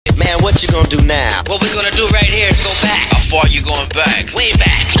What you gonna do now? What we're gonna do right here is go back. How far you going back? Way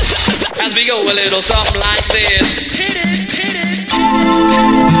back. As we go a little something like this.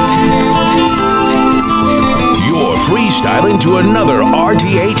 You're freestyling to another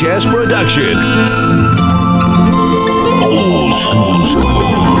RTHS production. Old school.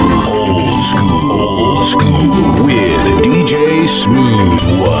 Old school. Old school. With DJ Smooth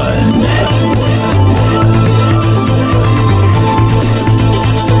One.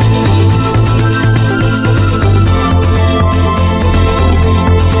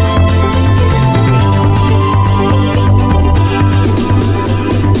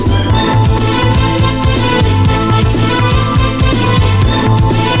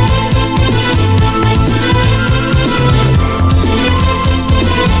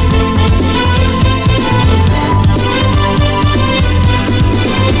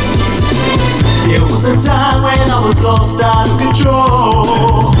 Time when I was lost out of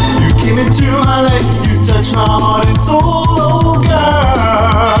control, you came into my life, you touched my heart and soul, oh girl.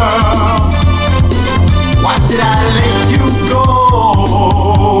 Why did I let you go?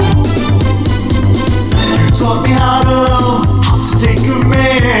 You taught me how to love, how to take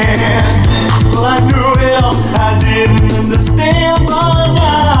command. Well, I knew it all, I didn't understand, but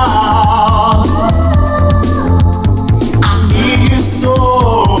now I need you so.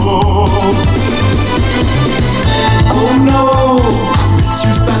 Oh no, it's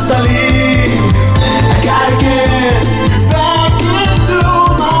you, Santali. I gotta get you back into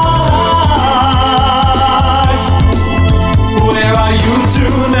my life. Where are you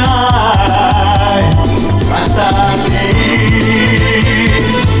tonight, Santali?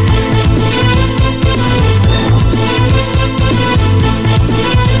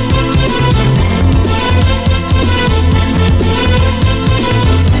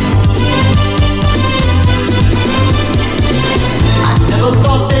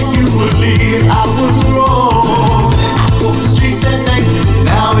 I was wrong. I walk the streets at night.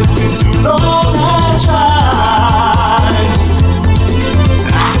 Now it's been too long. I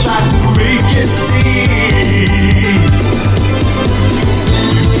tried to make it see.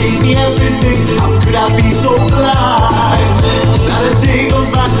 You gave me everything. How could I be so blind? Not a day goes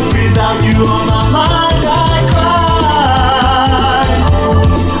by without you on my mind. I cry.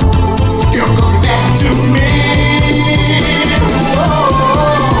 You're coming back to me.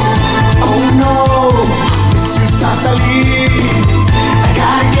 I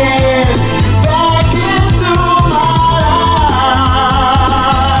gotta get back into my life.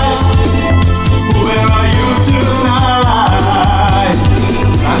 Where are you tonight,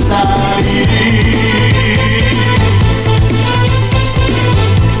 Santali?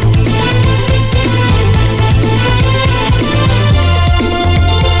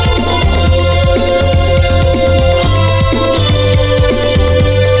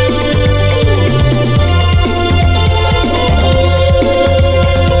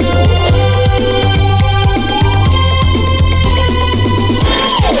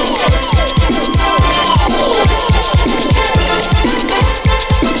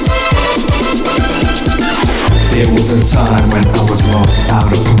 There was a time when I was lost,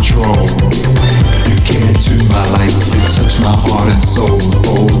 out of control. You came into my life, you touched my heart and soul.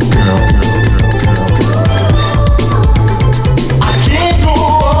 Oh girl. I can't go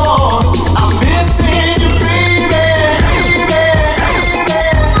on, I'm missing you,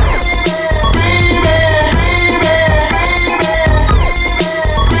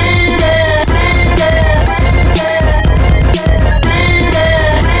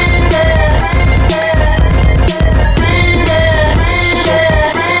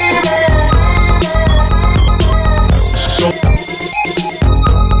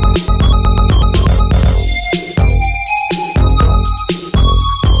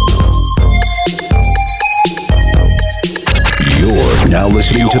 Now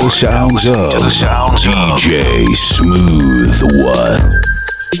listening to the sounds of DJ Smooth One.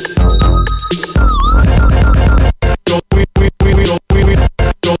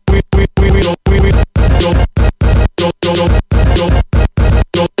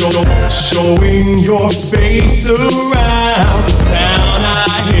 Showing your face around town, I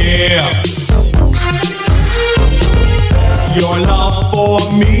hear. Your love for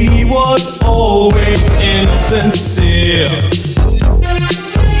me was always insincere.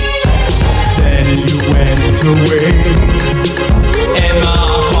 Then you went away, and my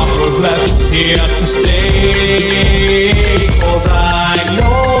heart was left here to stay. 'Cause I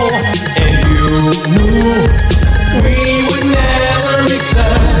know, and you knew, we would never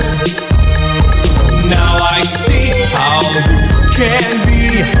return. Now I see how you can be.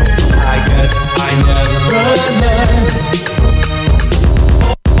 I guess I never learned.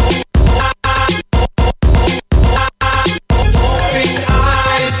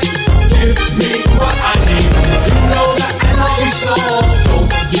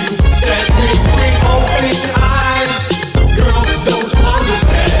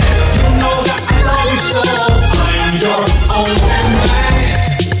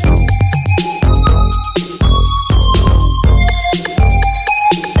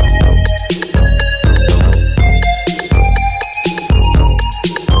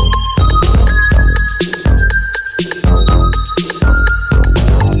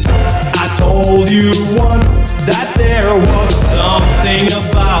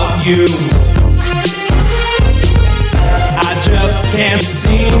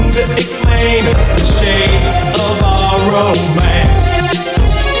 seem to explain the shades of our romance.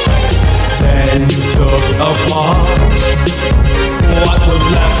 Then you took apart what was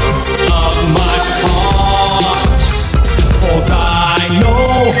left of my heart. 'Cause I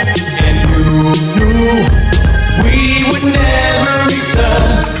know, and you knew, we would never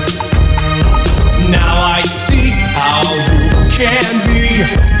return. Now I see how you can be.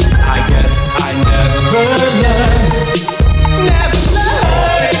 I guess I never learned. Never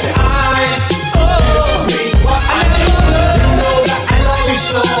learned your eyes. Oh, what I never learned. You know that I love you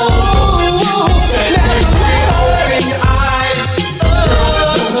so. You said never in your eyes. Girl,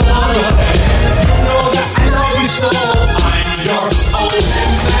 don't you understand? You know that I love you so. I'm yours, only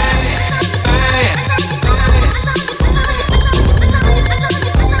man.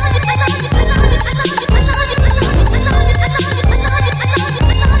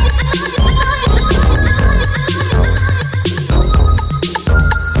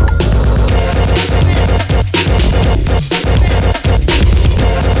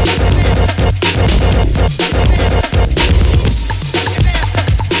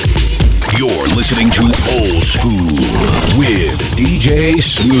 You're listening to Old School with DJ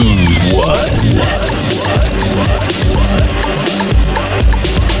Smooth. What?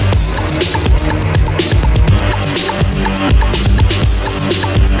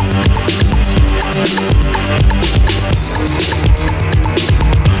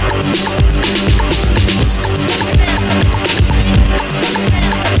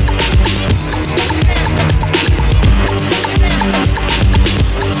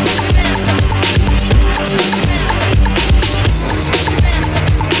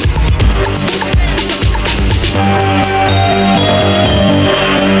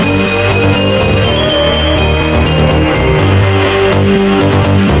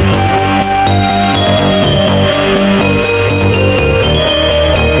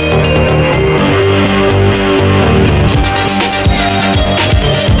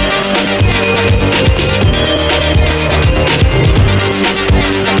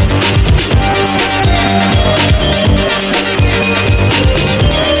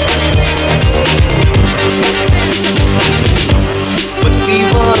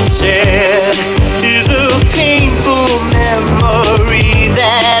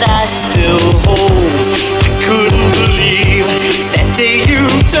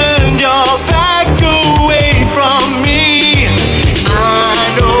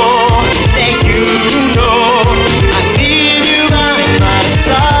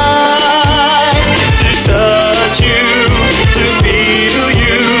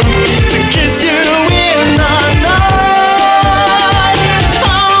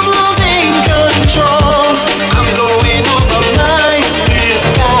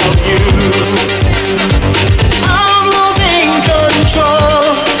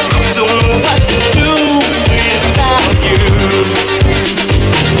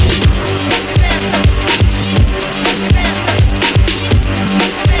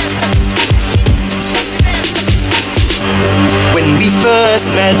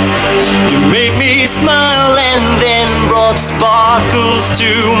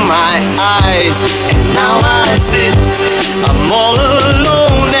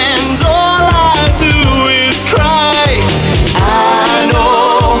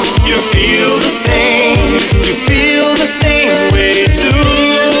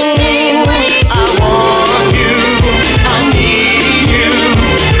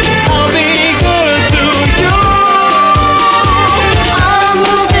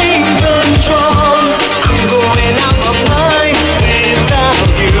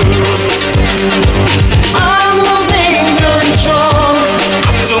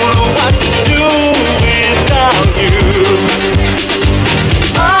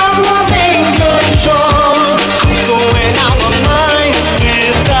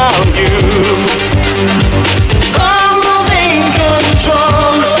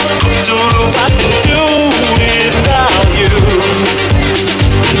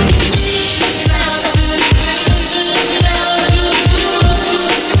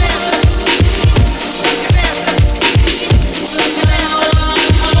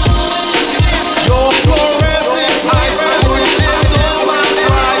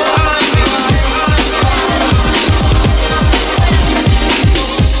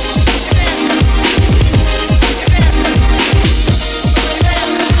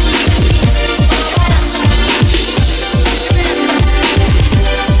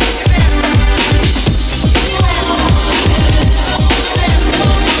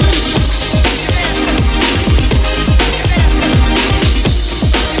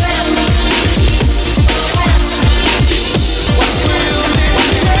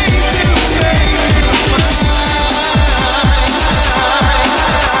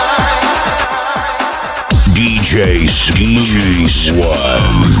 Smooth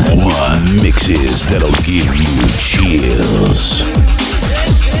One mixes that'll give you chills.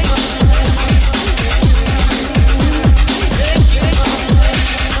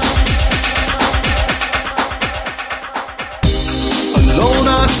 Alone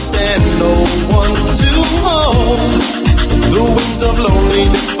I stand, no one to hold. The winds of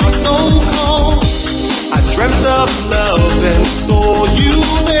loneliness are so cold. I dreamt of love and saw you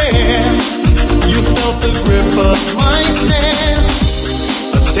there. You felt the grip of my stand.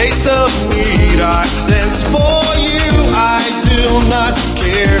 A taste of need I sense for you. I do not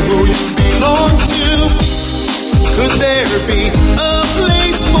care who you belong to. Could there be a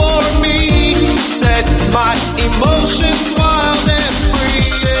place for me? Set my emotions wild and free.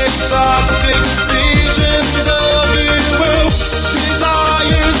 Exotic visions of you.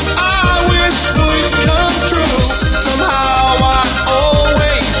 Desires I wish would come true. Somehow I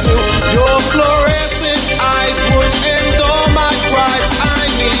always knew your fluorescent eyes would end all my cries. I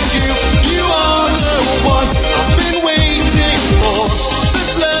need you. You are the one I've been waiting for.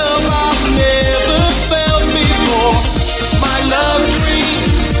 Such love I've never felt before. My love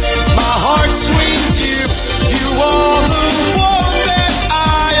dreams, my heart swings you. You are the one that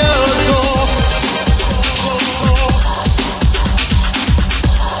I adore.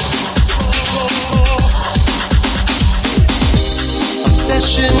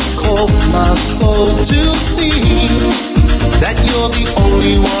 Obsession calls my soul to see that you're the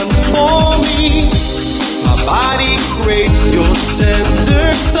only one for me. My body craves your tender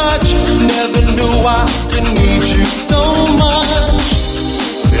touch. Never knew I could need you so much.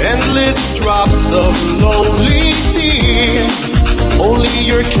 Endless drops of lonely tears. Only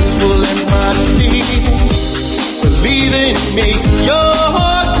your kiss will end my fears. Believe in me, your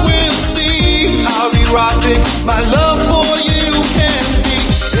heart will see how erotic my love for you can be.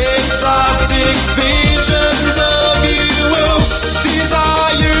 Exotic visions of you.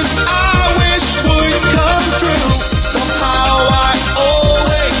 Desires I wish would come true. Somehow I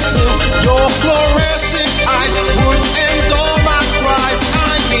always knew your fluorescent eyes would end all my cries.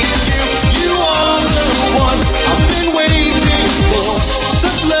 I need you. You are the one I've been waiting for.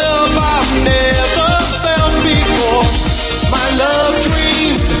 Such love I've never felt before. My love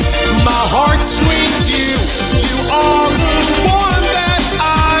dreams, my heart swings you. You are the one that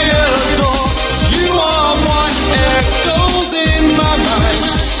I adore. You are what echoes in my mind.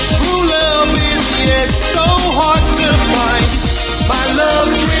 True love is yet so hard to find. My love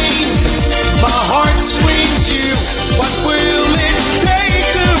dreams, my heart swings you. What will it take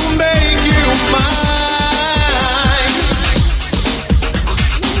to make you mine?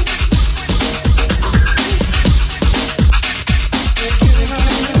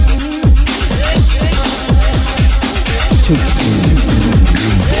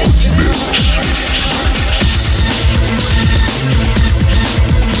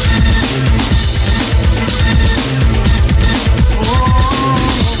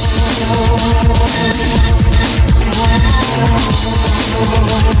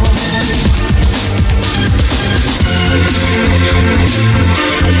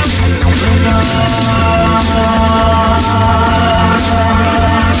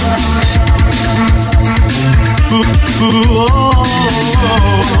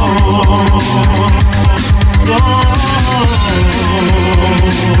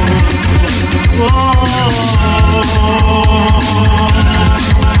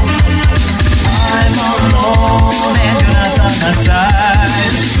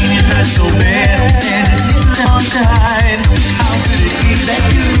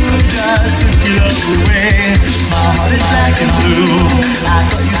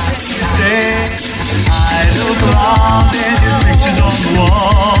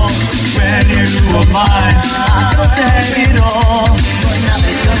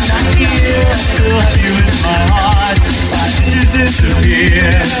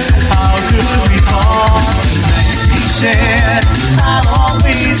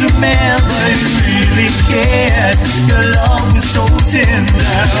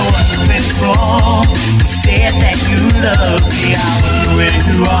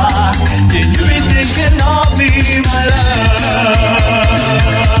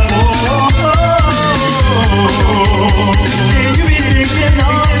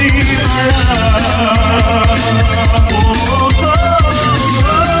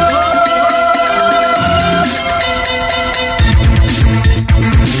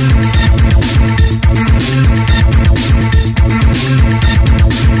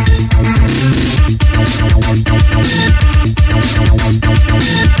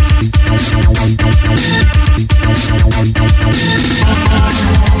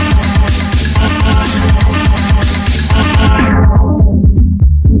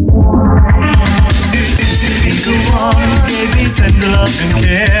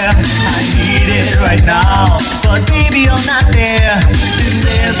 swear I need it right now, but baby you're not there. And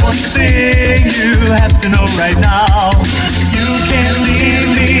there's one thing you have to know right now. You can't leave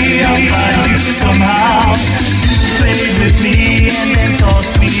me, I'll find you somehow. You played with me and then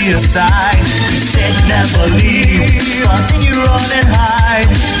tossed me aside. You said never leave, but then you run and hide.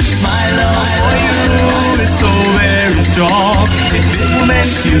 My love for you is so very strong. If it will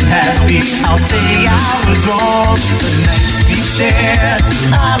make you happy, I'll say I was wrong. The nights we shared,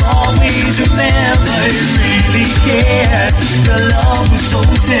 I'll always remember you really cared. Your love was so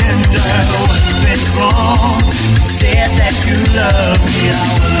tender, what went wrong? You said that you love me, I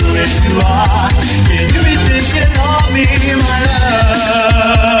wonder where you are. Can you be thinking of me, my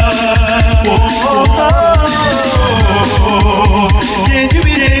love? Whoa. Can you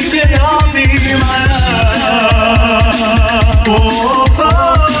be thinking of me, my love? Whoa.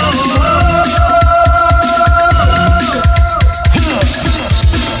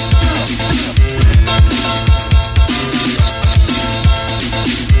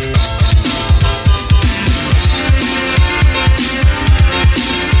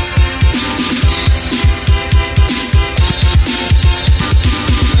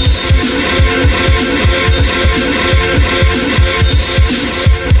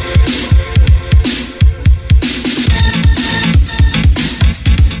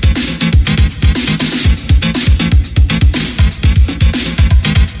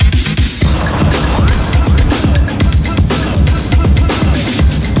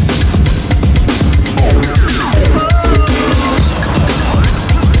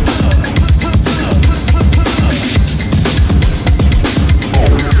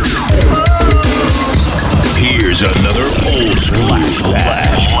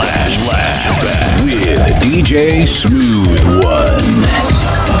 DJ Smooth One.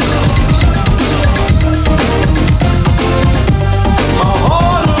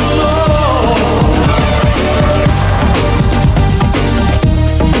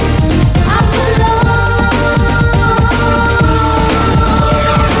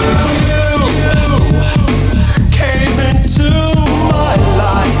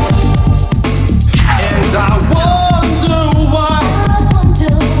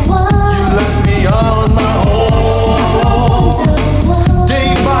 You left me on my own.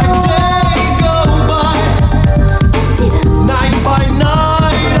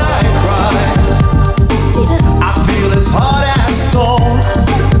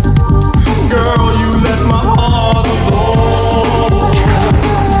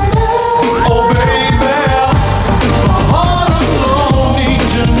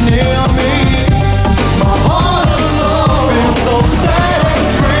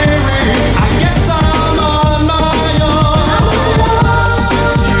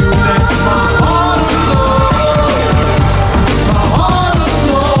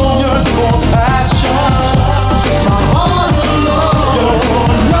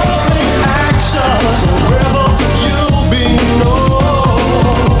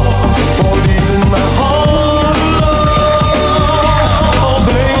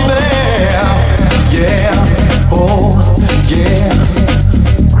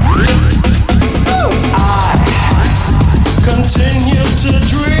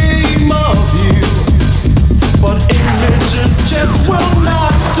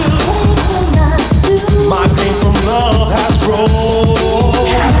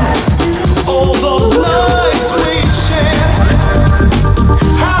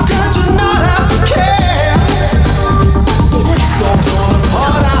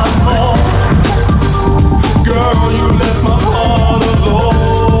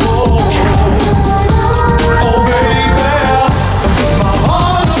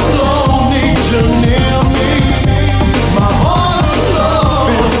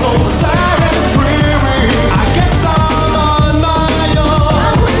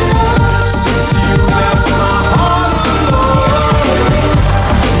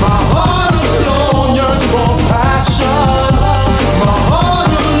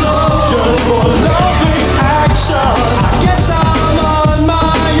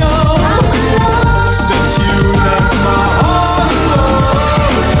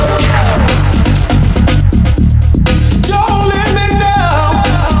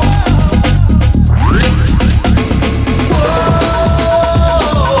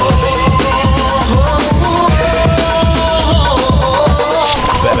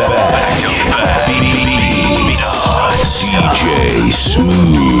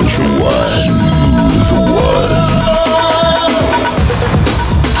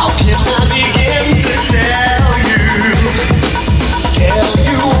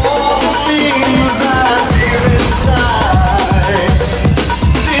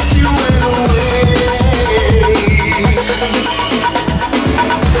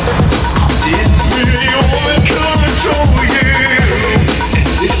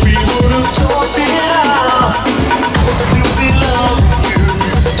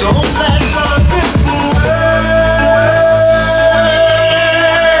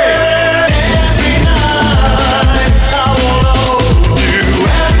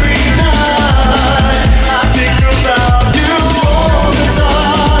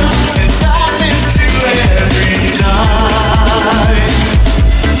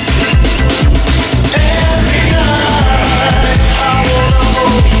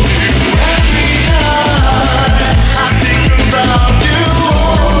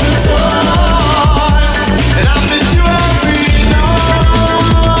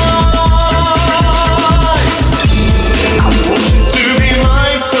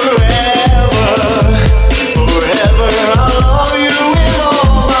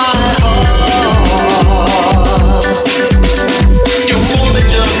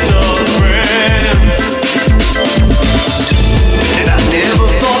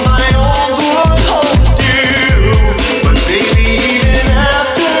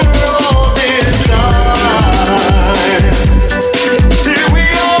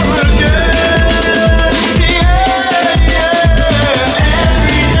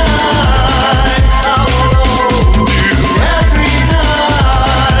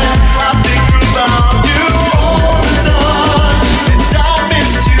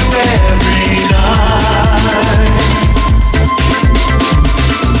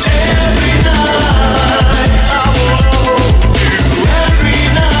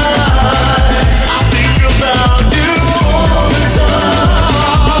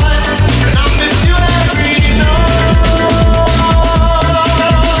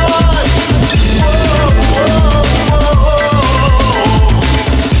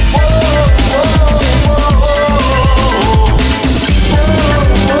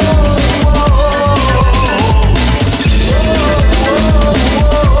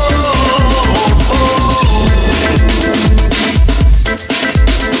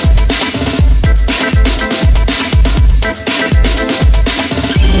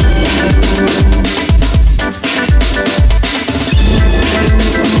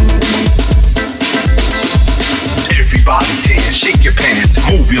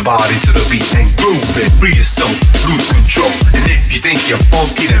 Move your body to the beat and groove it. Free yourself, lose control. And if you think you're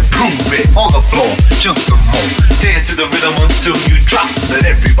funky, then prove it. On the floor, jump some more. Dance to the rhythm until you drop. Let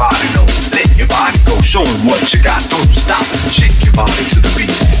everybody know. Let your body go. Show 'em what you got. Don't stop. Shake your body to the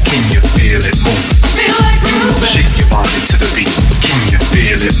beat. Can you feel it move? Feel like grooving. Shake your body to the beat. Can you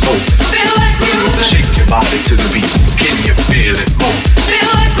feel it move? Feel like grooving. Shake your body to the beat. Can you feel it move? Feel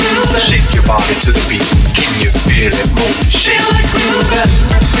like grooving. Shake your body to the beat. Can you feel it move? Shake. Feel like grooving.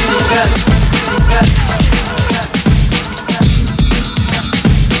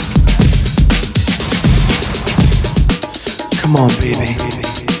 Come on, baby,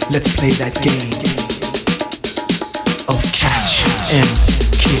 let's play that game of catch and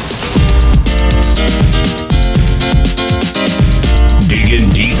kiss. Digging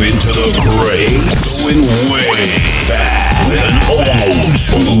deep into the craze, going way back with an old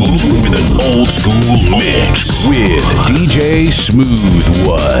school mix with DJ Smooth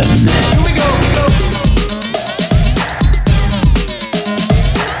One. Here we go.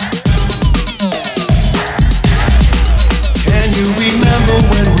 Can you remember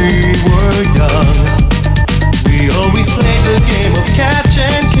when we were young? We always played the game of catch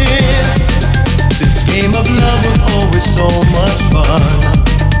and kiss. This game of love was always so much fun.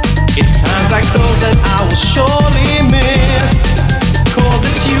 It's times like those that I will surely miss. 'Cause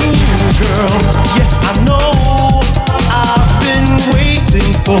it's you, girl. Yes, I know. I've been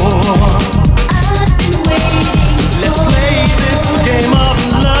waiting for. Let's play this game of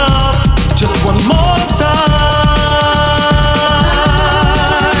love just one more time.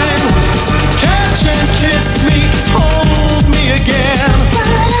 Catch and kiss me, hold me again.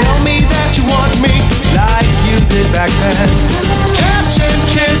 Tell me that you want me like you did back then. Catch and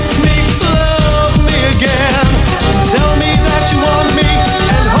kiss me, love me again. Tell me that you want me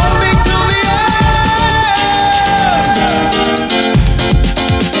and hold me till the end.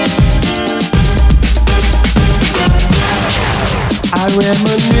 I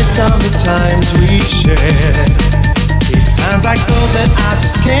reminisce on the times we shared. It's times like those that I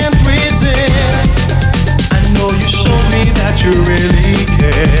just can't resist. I know you showed me that you really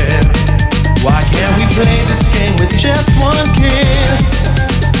care. Why can't we play this game with just one kiss?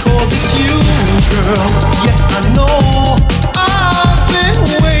 'Cause it's you, girl. Yes, I know. I've been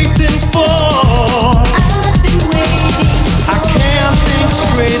waiting for. I can't think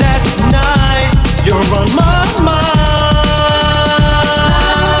straight at night. You're on my mind.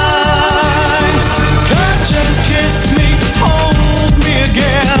 Catch and kiss me, hold me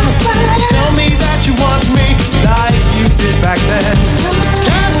again. Tell me that you want me like you did back then.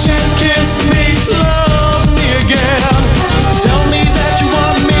 Catch and kiss me, love me again. Tell me that you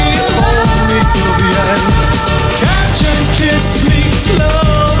want me, hold me till the end. Catch and kiss me,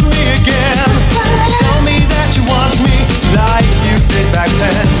 love me again. Tell me that you want me like you did back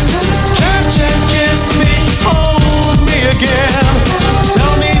then. Catch and kiss me, hold me again.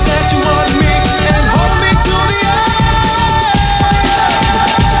 Tell me that you want me and hold me till the end.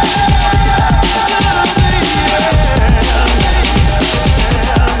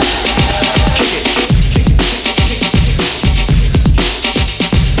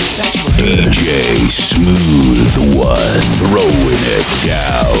 DJ Smooth One, throwing it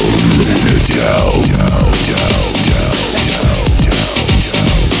down.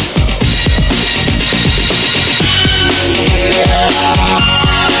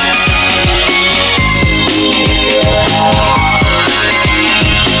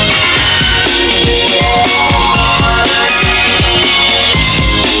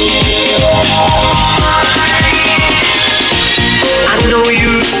 I know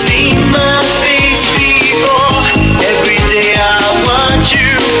you've seen my face before. Every day I watch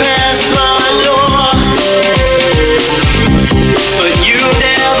you pass my door.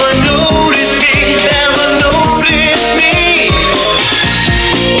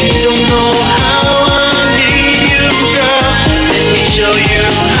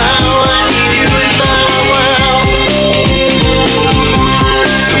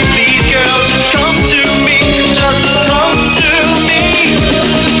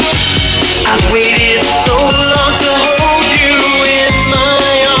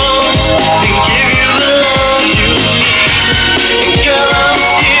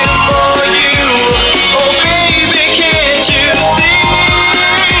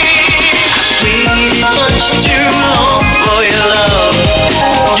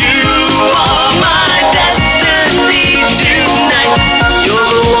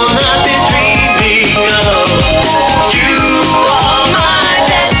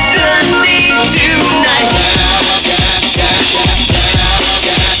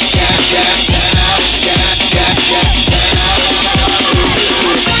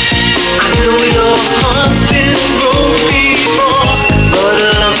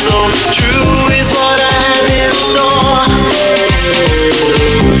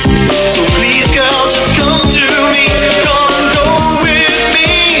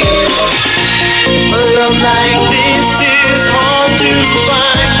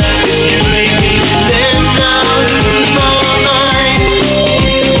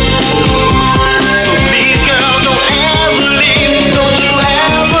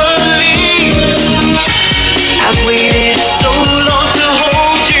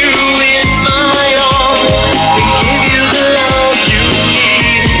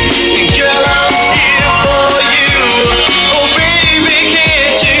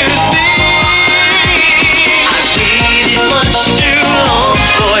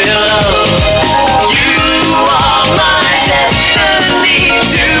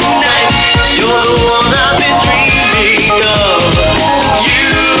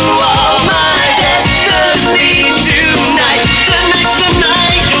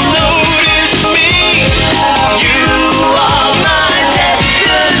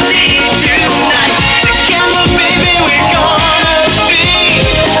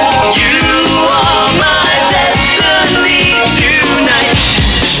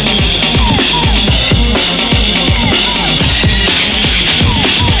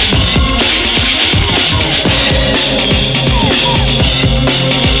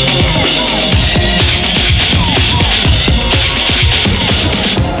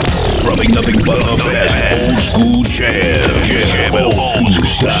 school jam. Old school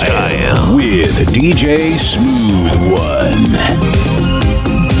style. With DJ Smooth One.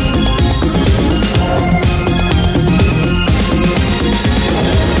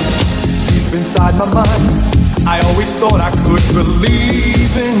 Inside my mind, I always thought I could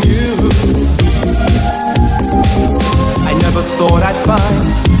believe in you. I never thought I'd find,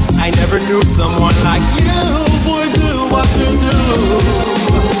 I never knew someone like you would do what you do.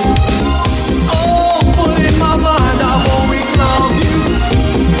 Oh, but in my mind I've always loved you,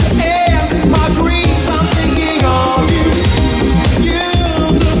 and in my dreams I'm thinking of you.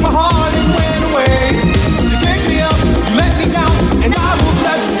 You took my heart and went away. You picked me up, you let me down, and I was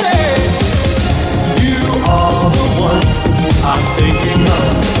left to stay. Are the one I'm thinking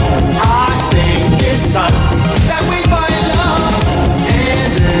of. I think it's time that we find love,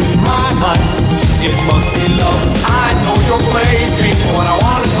 and in my mind it must be love. I know you're waiting, but I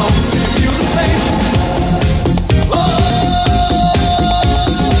wanna know if you the same. Oh,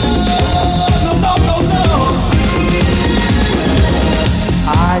 no, no, no, no.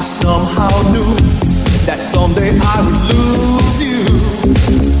 I somehow knew that someday I would lose you.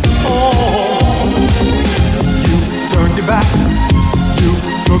 Oh. Turned your back, you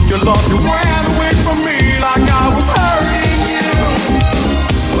took your love, you ran away from me like I was hurting you.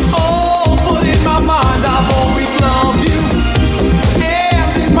 Oh, but in my mind I've always loved you,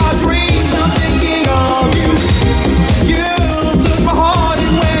 and in my dreams I'm thinking of you. You took my heart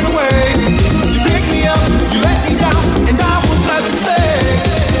and went away. You picked me up, you let me down, and I was left to stay.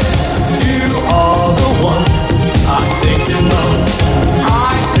 You are the one I'm thinking of.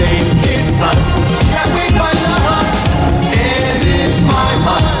 I think it's time that we find love.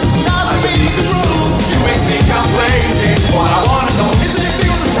 What I wanna know is if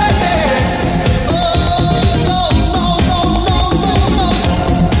you the same. Oh, no, no, no, no, no, no.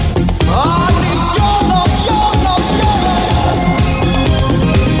 I need your love, your love, your love.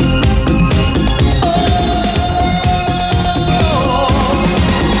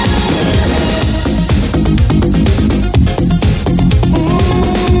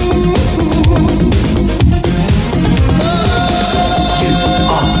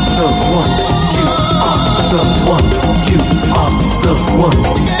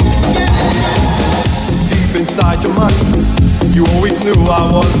 Deep inside your mind, you always knew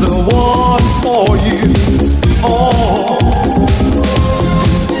I was the one for you. Oh,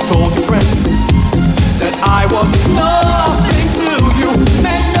 you told your friends that I was nothing to you,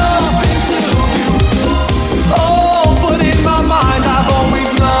 meant nothing to you. Oh, but in my mind I've always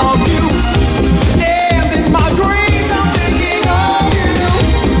loved you, and in my dreams I'm thinking of you.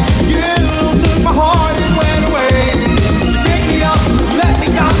 You took my heart and went away. You picked me up, let me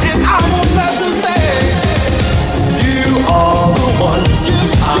down, and I won't have to stay. You are the one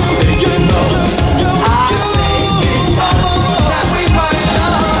I'm thinking of. I think it's time that we find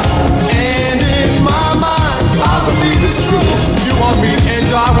love, and in my mind I believe it's true. You want me and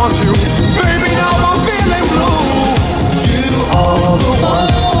I want you.